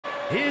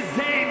is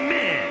a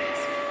men's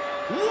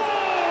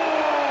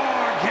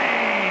War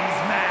Games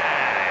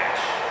match.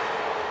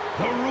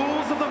 The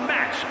rules of the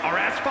match are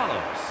as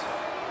follows.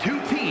 2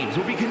 teams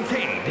will be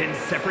contained in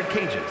separate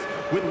cages,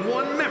 with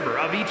 1 member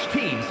of each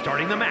team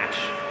starting the match.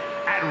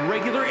 At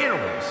regular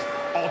intervals,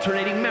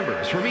 alternating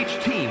members from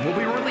each team will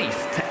be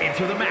released to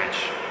enter the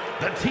match.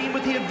 The team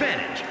with the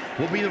advantage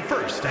will be the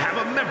first to have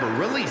a member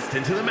released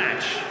into the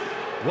match.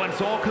 Once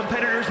all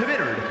competitors have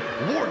entered,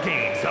 War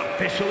Games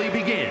officially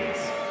begins.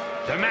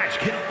 The match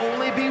can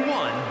only be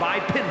won by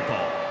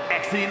pinfall.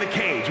 Exiting the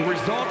cage will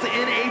result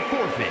in a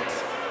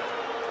forfeit.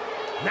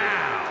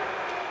 Now,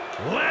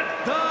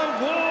 let the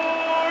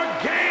War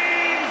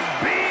Games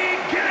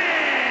begin!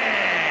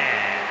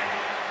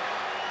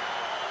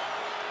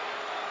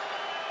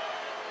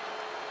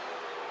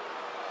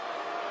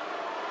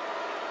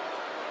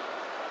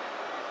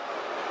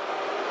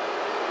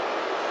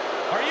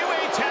 Are you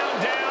A-Town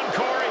down,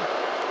 Corey?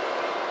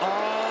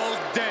 All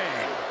day.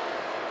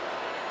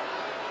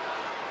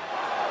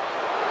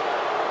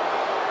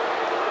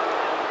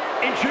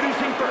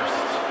 Introducing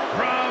first,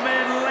 from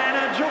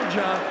Atlanta,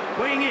 Georgia,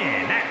 weighing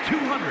in at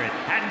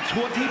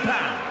 220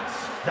 pounds,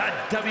 the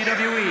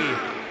WWE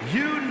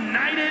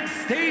United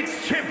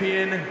States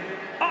Champion,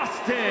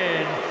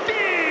 Austin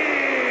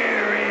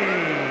Theory!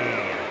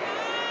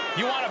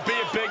 You want to be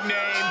a big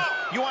name?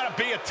 You want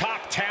to be a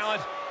top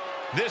talent?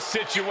 This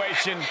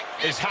situation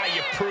is how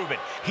you prove it.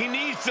 He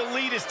needs to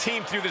lead his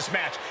team through this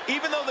match,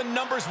 even though the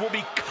numbers will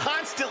be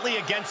constantly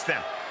against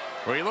them.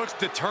 Well, he looks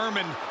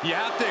determined. You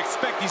have to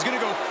expect he's going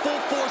to go full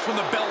force when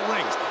the bell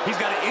rings. He's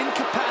got to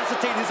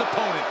incapacitate his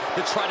opponent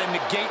to try to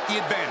negate the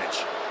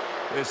advantage.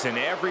 Listen,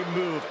 every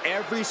move,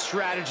 every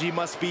strategy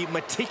must be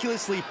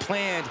meticulously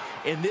planned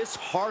in this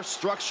harsh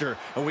structure.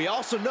 And we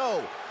also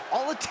know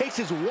all it takes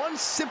is one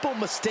simple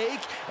mistake,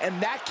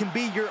 and that can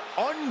be your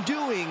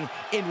undoing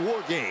in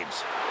War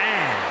Games.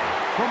 And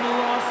from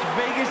Las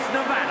Vegas,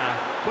 Nevada,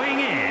 weighing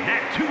in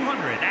at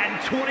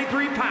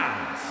 223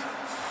 pounds,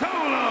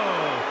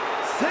 Solo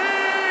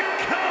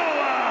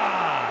Sikoa!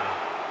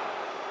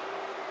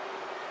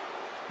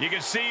 You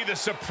can see the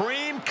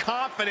supreme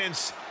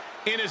confidence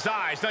in his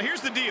eyes. Now, here's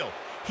the deal.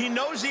 He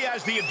knows he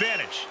has the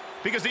advantage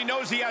because he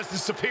knows he has the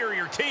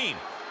superior team.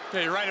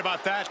 Yeah, you're right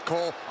about that,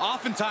 Cole.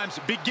 Oftentimes,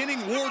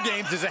 beginning War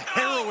Games is a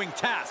harrowing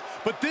task,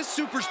 but this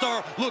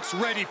superstar looks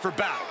ready for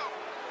battle.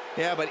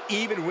 Yeah, but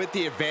even with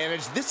the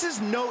advantage, this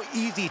is no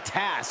easy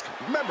task.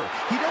 Remember,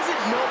 he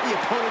doesn't know the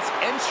opponent's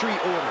entry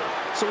order,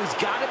 so he's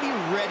got to be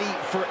ready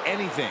for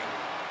anything.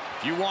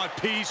 If you want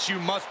peace, you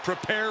must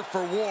prepare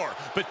for war.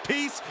 But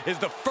peace is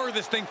the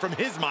furthest thing from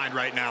his mind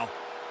right now.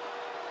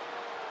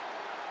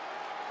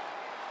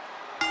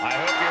 I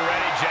hope you're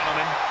ready,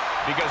 gentlemen,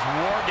 because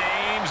War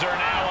Games are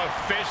now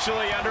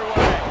officially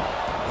underway.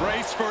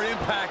 Brace for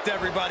impact,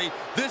 everybody.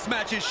 This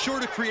match is sure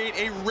to create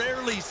a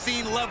rarely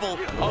seen level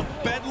of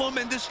bedlam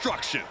and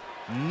destruction.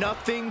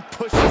 Nothing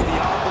pushes the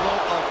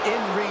envelope of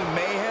in-ring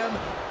mayhem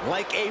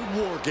like a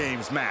War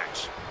Games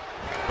match.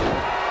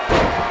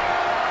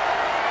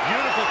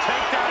 Beautiful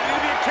takedown into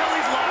the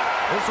Achilles lock.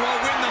 This will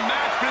win the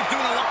match, but it's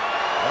doing a lot.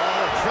 All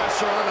the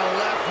pressure on the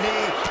left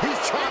knee.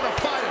 He's trying to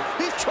fight it.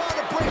 He's trying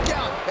to break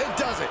out and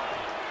does it.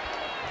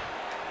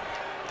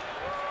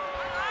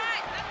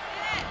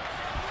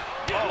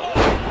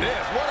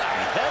 What a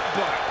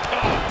headbutt.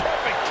 Oh,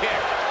 perfect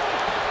kick.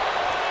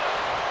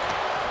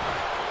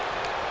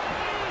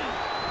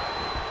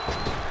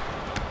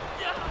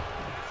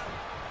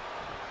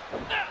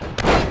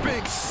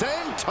 Big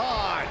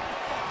senton.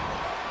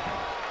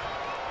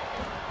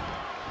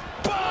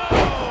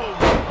 Boom!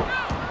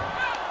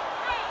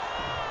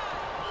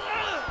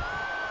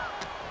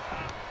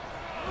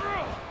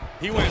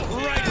 He went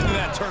right into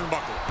that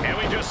turnbuckle. And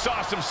we just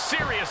saw some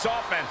serious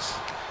offense.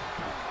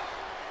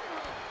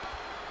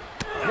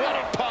 What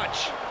a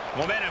punch.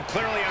 Momentum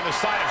clearly on the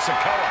side of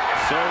Sikoa.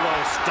 Solo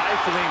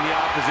stifling the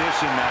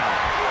opposition now.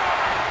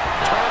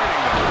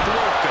 Turning the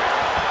throat there.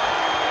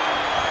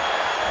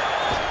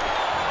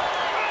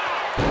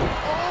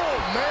 Oh,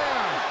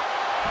 man.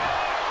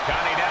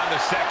 Counting down the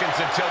seconds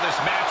until this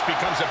match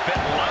becomes a bit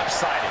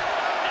lopsided.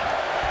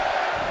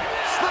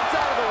 Slips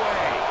out of the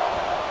way.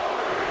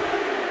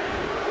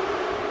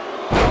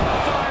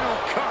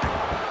 Final cut.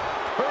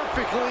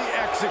 Perfectly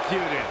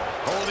executed.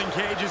 Holding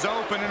cages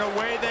open and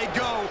away they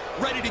go,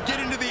 ready to get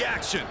into the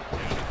action.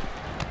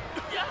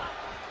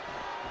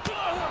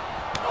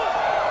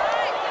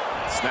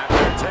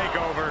 Snapmare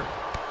takeover.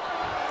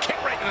 Kick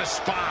right to the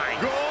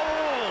spine.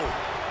 Goal!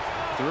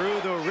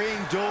 Through the ring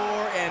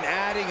door and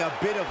adding a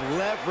bit of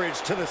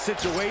leverage to the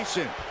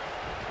situation.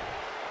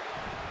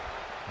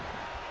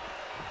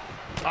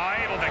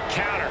 Able to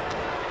counter.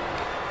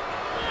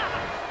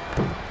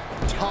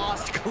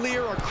 Tossed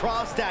clear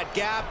across that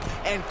gap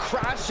and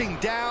crashing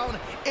down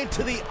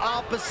into the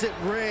opposite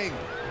ring.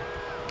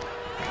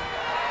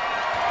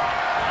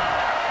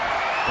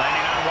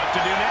 Planning on what to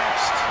do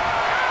next.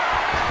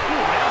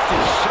 Ooh,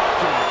 nasty shot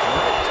to the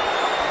throat.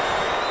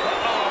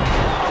 Uh-oh.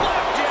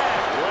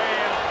 Flapjack. Way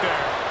out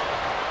there.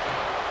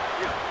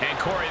 And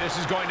Corey, this is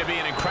is going to be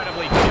an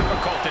incredibly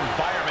difficult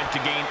environment to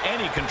gain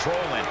any control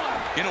in.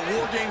 In a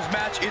War Games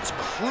match, it's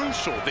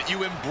crucial that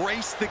you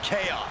embrace the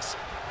chaos.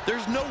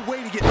 There's no way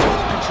to get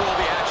total control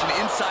of the action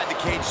inside the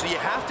cage, so you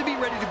have to be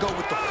ready to go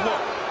with the flow.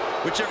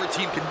 Whichever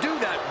team can do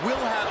that will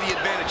have the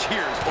advantage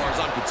here as far as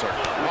I'm concerned.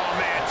 Oh,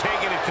 man,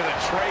 taking it to the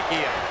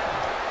trachea.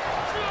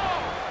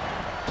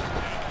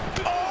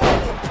 Oh,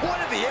 the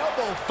point of the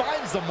elbow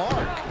finds the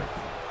mark.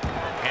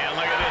 And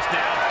look at this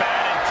now.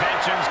 Bad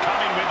intentions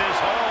coming with this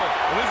hold.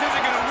 Well, this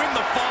isn't going to win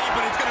the fall,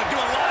 but it's going to do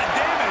a lot of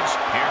damage.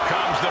 Here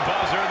comes the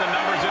buzzer. The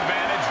numbers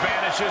advantage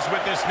vanishes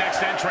with this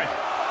next entrant.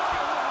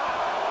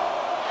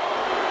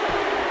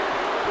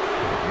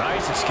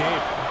 Nice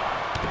escape.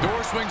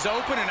 Door swings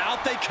open, and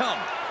out they come.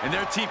 And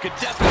their team could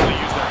definitely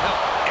use their help.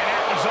 And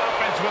it was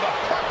offense with a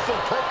hurtful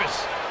purpose.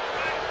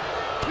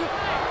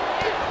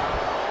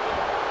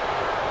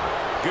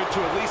 Good to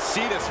at least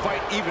see this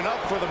fight even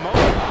up for the moment.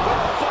 The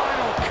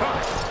final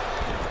cut.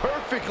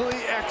 Perfectly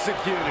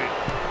executed.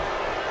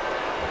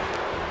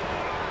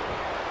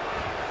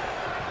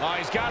 Oh,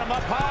 he's got him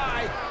up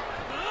high.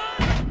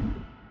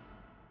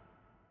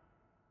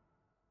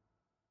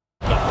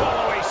 The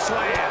follow-away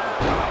slam.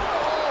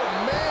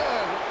 Oh,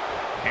 man.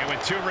 And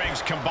with two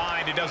rings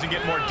combined, it doesn't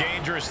get more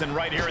dangerous than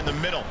right here in the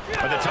middle.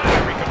 By the time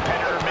every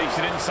competitor makes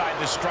it inside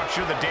the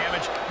structure, the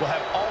damage will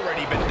have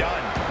already been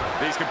done.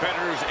 These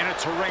competitors in a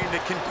terrain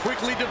that can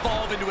quickly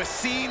devolve into a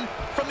scene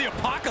from the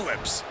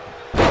apocalypse.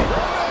 9.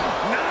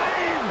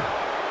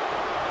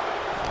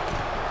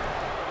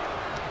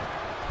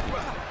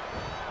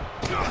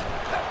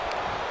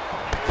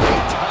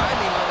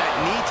 Timing on that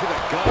knee to the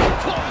gut.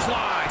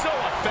 Clothesline. So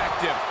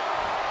effective.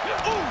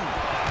 Ooh.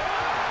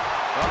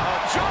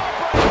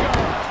 Jawbreaker.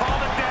 Call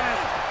the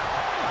dentist.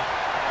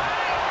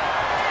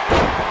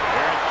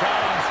 Here it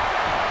comes.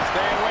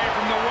 Stay away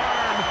from the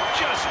worm.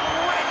 Just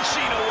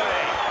wrenching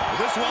away.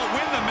 This won't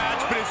win the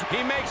match, but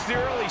he makes the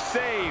early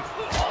save.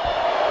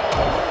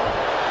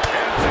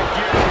 And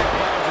security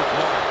finds its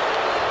mark.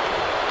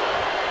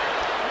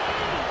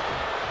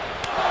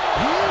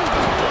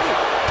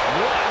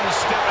 One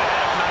step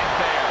ahead of Knight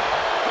there.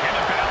 And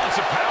the balance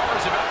of power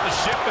is about to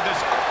shift with this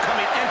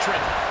upcoming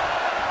entrant.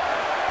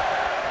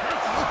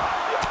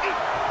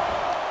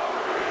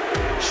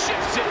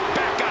 Shifts it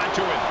back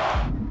onto him.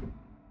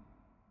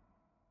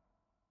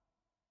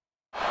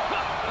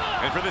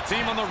 And for the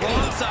team on the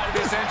wrong side of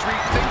this entry,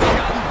 things have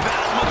gotten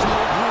that much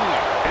more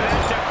grueling. And that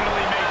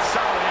definitely made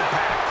solid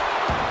impact.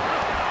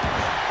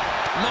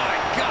 My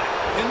God,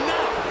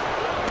 enough!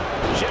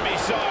 Jimmy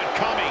saw it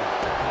coming.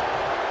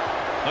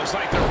 Looks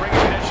like they're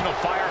bringing additional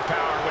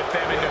firepower with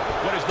them into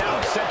what is now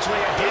essentially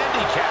a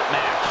handicap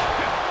match.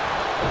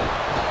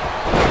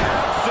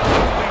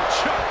 Absolutely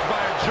chucked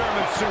by a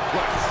German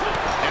suplex.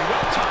 And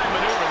well-timed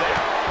maneuver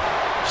there.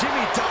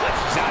 Jimmy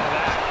dodges out of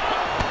that.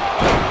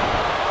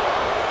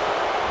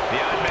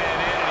 The odd man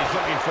in, and he's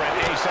looking for an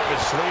ace up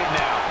his sleeve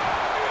now.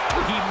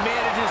 He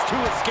manages to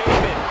escape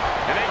it.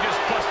 And they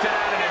just busted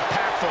out an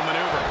impactful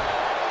maneuver.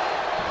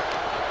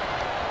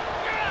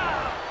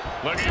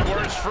 Looking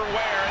worse for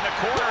wear in the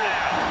corner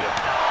now.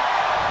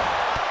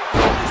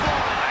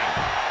 Clothesline.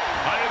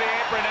 Under the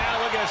apron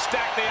now, looking to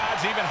stack the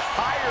odds even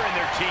higher in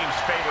their team's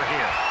favor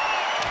here.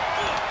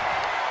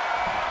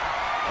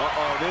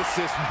 Uh-oh, this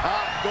is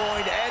not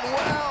going to end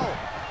well.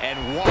 And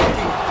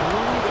walking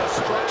through the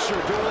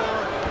structure door,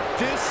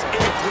 this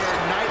is where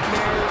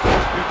nightmares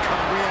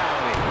become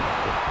reality.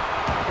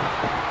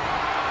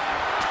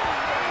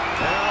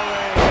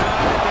 LA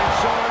Knight is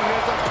showing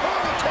his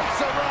opponent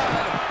takes a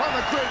ride on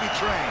the gravy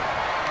train.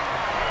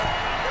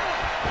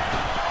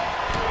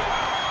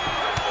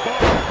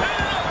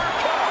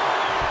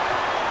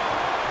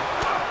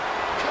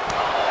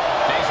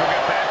 Things will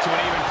get back to an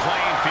even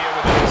playing field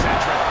with this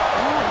entrant.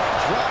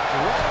 Dropped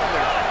right on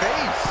their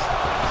face.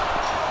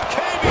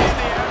 Caving in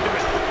the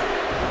abdomen.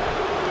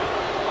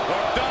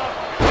 Hooked up.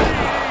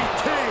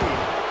 DDT.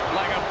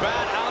 Like a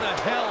bat out of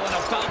hell and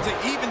about to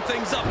even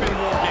things up in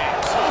War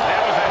Games.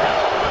 That was a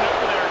hell of a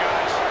maneuver there,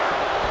 guys.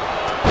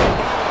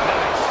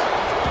 Nice.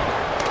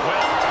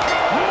 Well,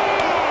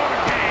 War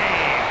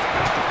Games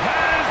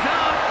has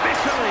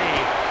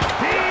officially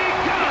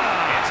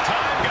begun. it's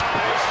time,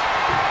 guys.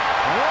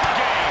 War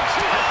Games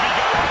has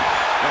begun.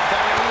 The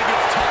fight only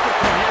gets tougher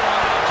from here on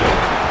out,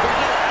 gentlemen.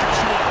 There's no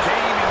actual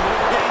game in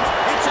War Games.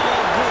 It's all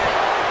war.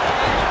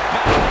 All a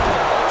battle for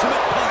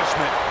ultimate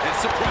punishment and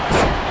surprise.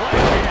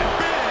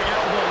 Big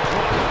elbow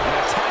drop. And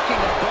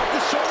attacking above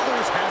the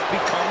shoulders has begun.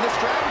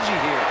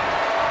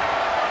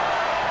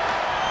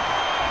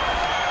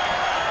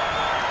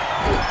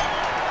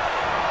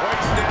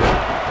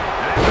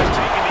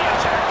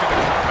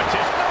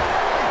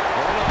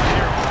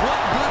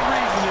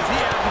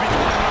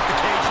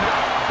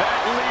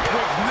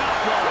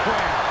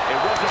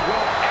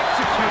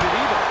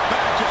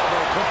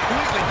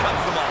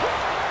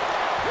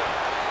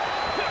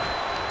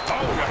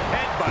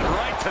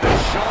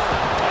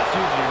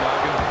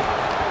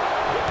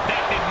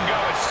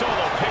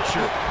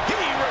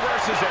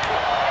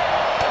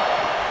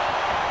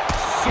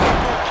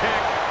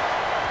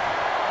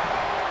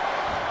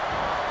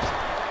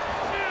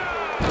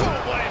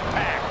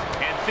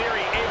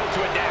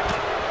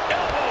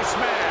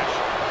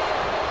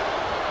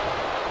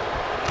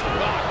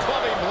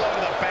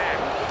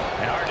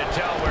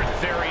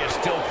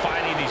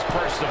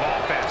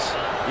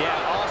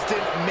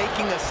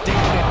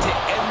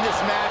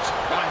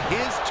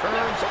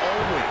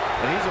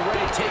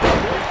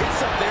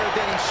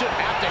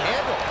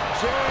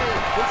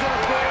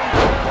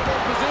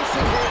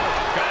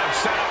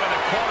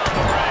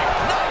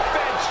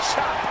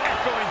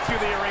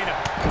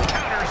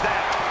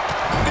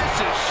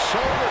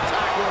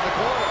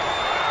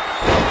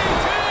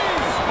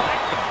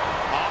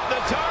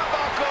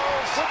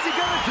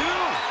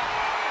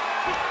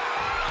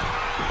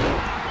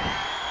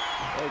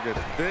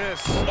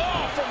 this.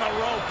 Oh, from the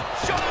rope.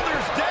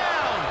 Shoulders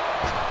down.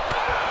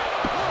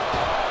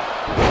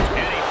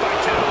 And he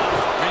fights it off.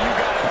 And you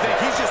gotta think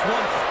he's just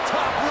one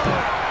top rope.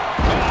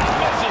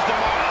 Misses the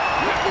mark.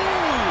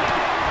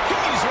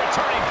 He's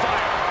returning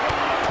fire.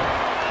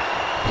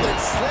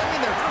 They're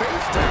slamming their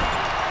face down.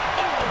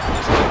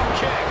 Drop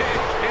kick.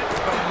 It's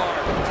the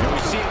mark. And we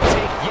see him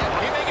take yet.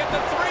 He may get the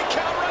 3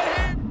 count right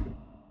here.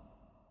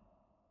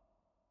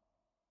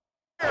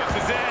 This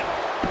is it.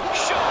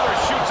 Shoulder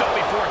shoots up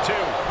before 2.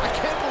 I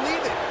can't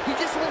believe it. He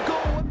just won't go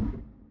away.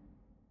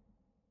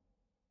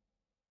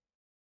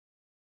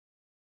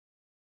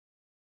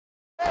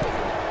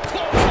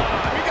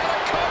 Clothesline. We got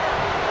it covered.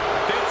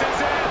 This is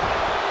it.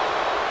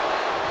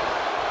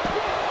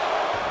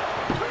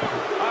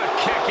 A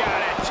kick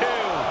out at 2.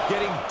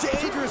 Getting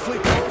dangerously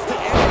close to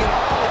ending it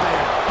all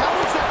there. How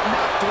is that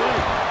not 3?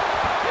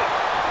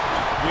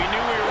 We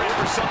knew we were in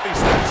for something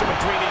special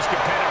between these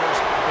competitors,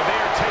 but they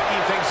are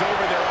taking things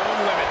over their own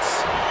limits.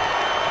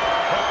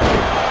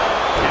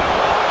 And a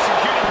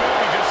well-executed move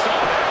we just saw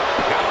there.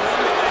 Gotta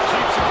wonder that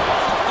keeps him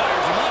on,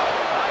 fires him up.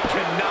 I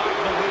cannot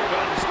believe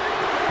it.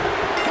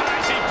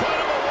 Guys, he put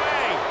him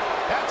away.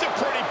 That's a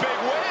pretty big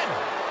win.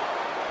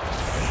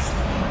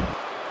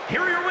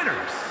 Here are your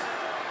winners.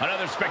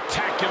 Another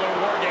spectacular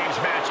War Games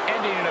match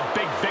ending in a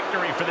big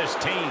victory for this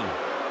team.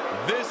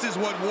 This is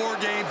what War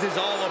Games is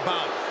all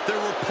about. There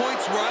were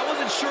points where I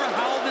wasn't sure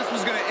how this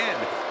was going to end,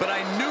 but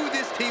I knew